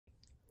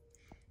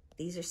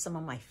These are some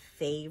of my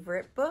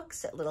favorite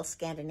books at Little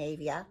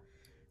Scandinavia.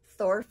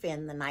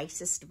 Thorfinn the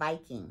Nicest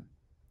Viking.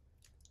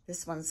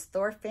 This one's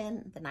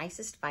Thorfinn the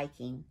Nicest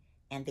Viking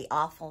and the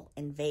Awful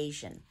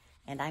Invasion.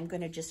 And I'm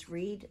going to just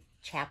read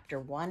chapter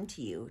 1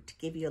 to you to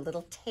give you a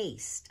little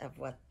taste of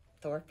what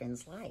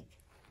Thorfinn's like.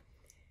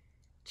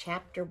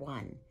 Chapter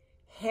 1.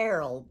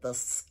 Harald the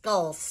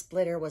Skull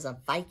Splitter was a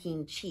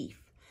Viking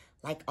chief.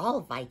 Like all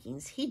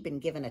Vikings, he'd been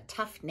given a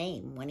tough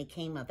name when he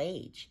came of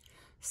age.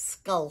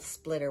 Skull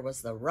Splitter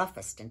was the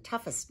roughest and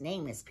toughest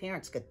name his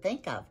parents could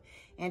think of,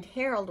 and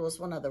Harald was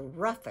one of the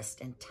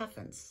roughest and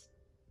toughest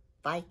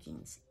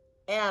Vikings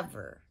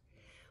ever.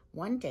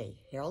 One day,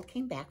 Harald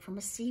came back from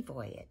a sea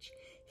voyage.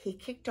 He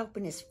kicked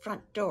open his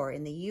front door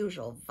in the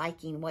usual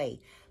Viking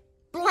way.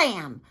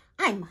 Blam!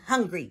 I'm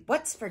hungry.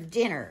 What's for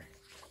dinner?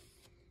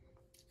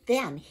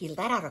 Then he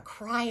let out a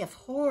cry of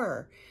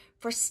horror,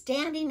 for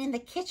standing in the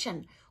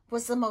kitchen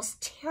was the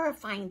most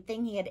terrifying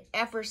thing he had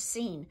ever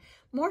seen,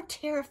 more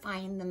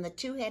terrifying than the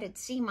two-headed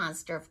sea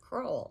monster of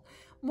Kroll,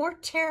 more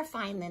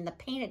terrifying than the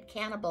painted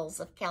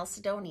cannibals of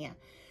Calcedonia.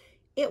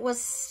 It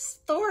was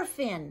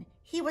Thorfinn.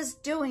 He was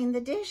doing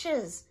the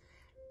dishes.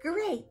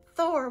 Great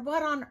Thor,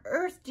 what on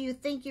earth do you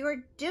think you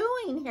are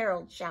doing?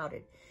 Harald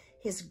shouted,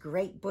 his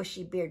great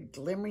bushy beard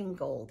glimmering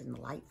gold in the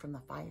light from the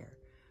fire.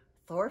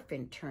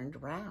 Thorfinn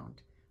turned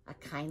round, a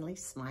kindly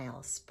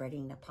smile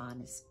spreading upon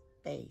his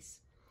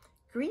face.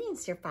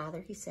 Greetings, dear father,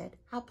 he said.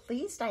 How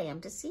pleased I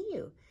am to see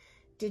you.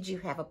 Did you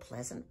have a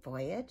pleasant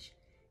voyage?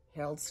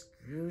 Harald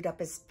screwed up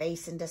his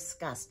face in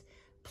disgust.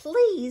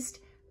 Pleased?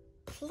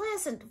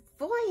 Pleasant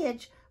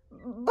voyage?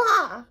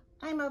 Bah!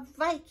 I'm a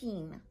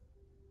Viking.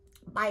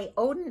 By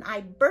Odin,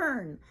 I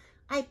burn,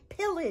 I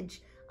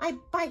pillage, I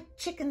bite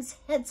chickens'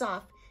 heads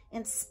off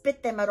and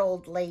spit them at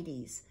old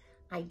ladies.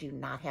 I do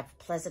not have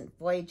pleasant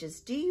voyages.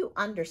 Do you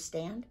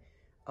understand?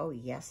 Oh,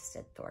 yes,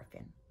 said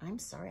Thorfinn. I'm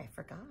sorry, I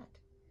forgot.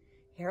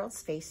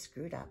 Harald's face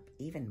screwed up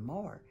even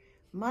more.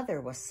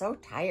 Mother was so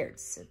tired,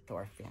 said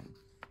Thorfinn.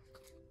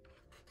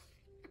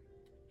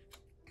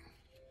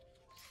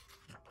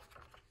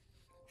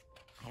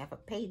 I have a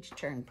page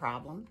turn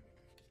problem.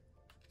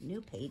 New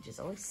pages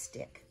always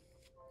stick.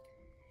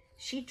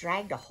 She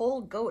dragged a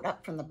whole goat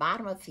up from the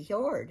bottom of the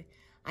fjord.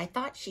 I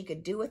thought she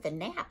could do with a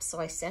nap, so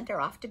I sent her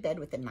off to bed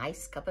with a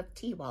nice cup of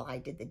tea while I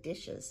did the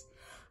dishes.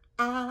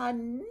 A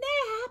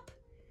nap?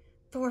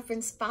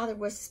 Thorfinn's father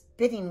was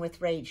spitting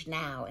with rage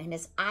now, and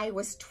his eye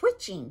was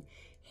twitching.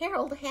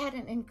 Harald had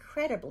an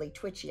incredibly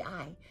twitchy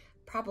eye,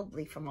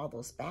 probably from all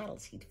those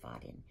battles he'd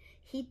fought in.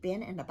 He'd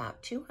been in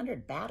about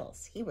 200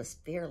 battles. He was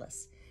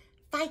fearless.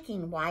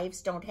 Viking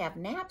wives don't have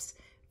naps.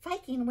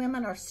 Viking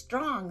women are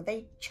strong.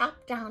 They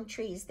chop down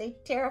trees. They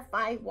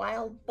terrify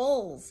wild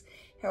bulls.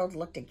 Harald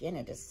looked again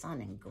at his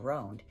son and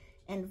groaned.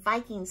 And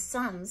Viking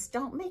sons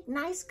don't make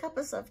nice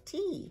cups of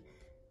tea.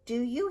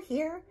 Do you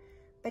hear?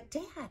 But,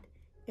 Dad,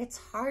 it's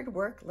hard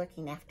work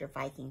looking after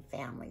Viking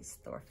families,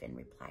 Thorfinn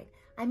replied.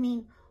 I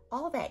mean,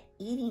 all that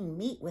eating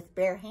meat with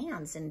bare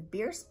hands and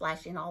beer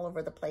splashing all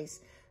over the place.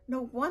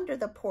 No wonder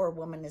the poor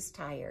woman is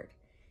tired.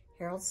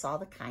 Harald saw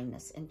the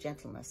kindness and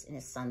gentleness in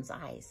his son's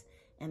eyes,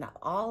 and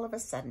all of a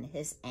sudden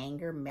his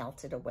anger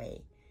melted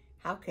away.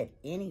 How could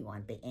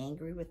anyone be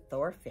angry with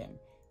Thorfinn?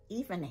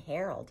 Even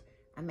Harald,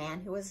 a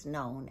man who was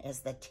known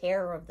as the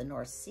terror of the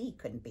North Sea,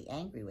 couldn't be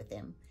angry with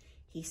him.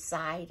 He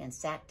sighed and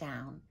sat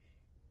down,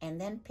 and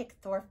then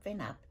picked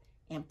Thorfinn up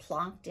and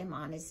plonked him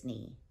on his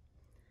knee.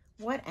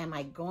 What am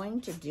I going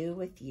to do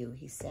with you,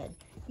 he said.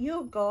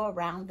 You go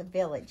around the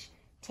village,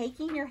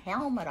 taking your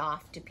helmet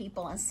off to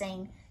people and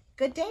saying,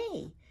 good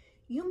day.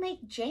 You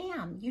make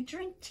jam, you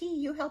drink tea,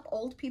 you help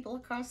old people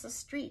across the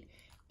street.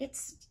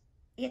 It's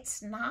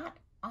not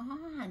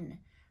on.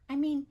 I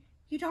mean,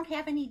 you don't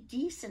have any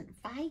decent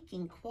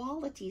Viking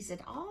qualities at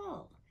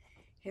all.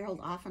 Harald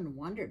often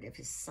wondered if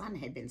his son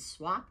had been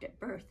swapped at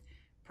birth,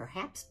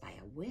 perhaps by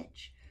a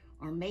witch.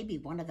 Or maybe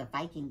one of the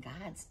Viking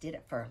gods did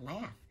it for a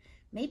laugh.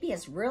 Maybe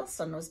his real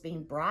son was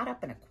being brought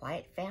up in a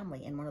quiet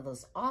family in one of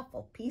those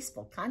awful,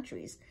 peaceful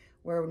countries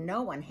where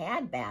no one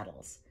had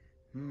battles.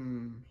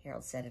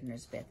 Harald said in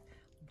his bed,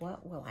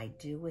 what will I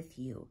do with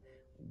you?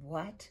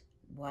 What?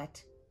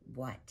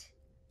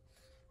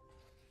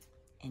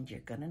 And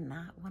you're going to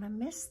not want to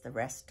miss the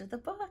rest of the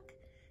book,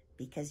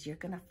 because you're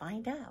going to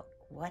find out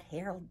what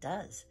Harald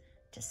does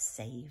to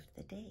save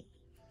the day.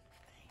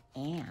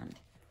 And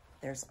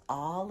there's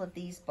all of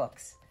these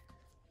books.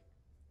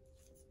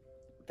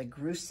 The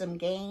Gruesome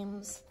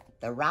Games,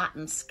 The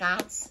Rotten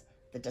Scots,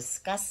 The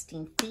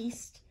Disgusting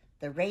Feast,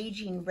 The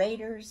Raging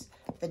Raiders,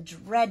 The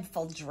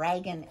Dreadful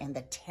Dragon, and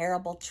The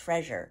Terrible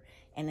Treasure.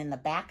 And in the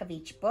back of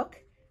each book,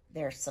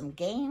 there's some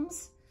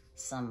games,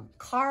 some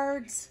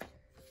cards,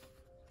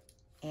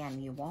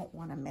 and you won't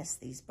want to miss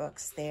these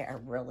books. They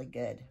are really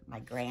good. My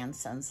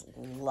grandsons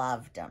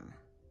loved them.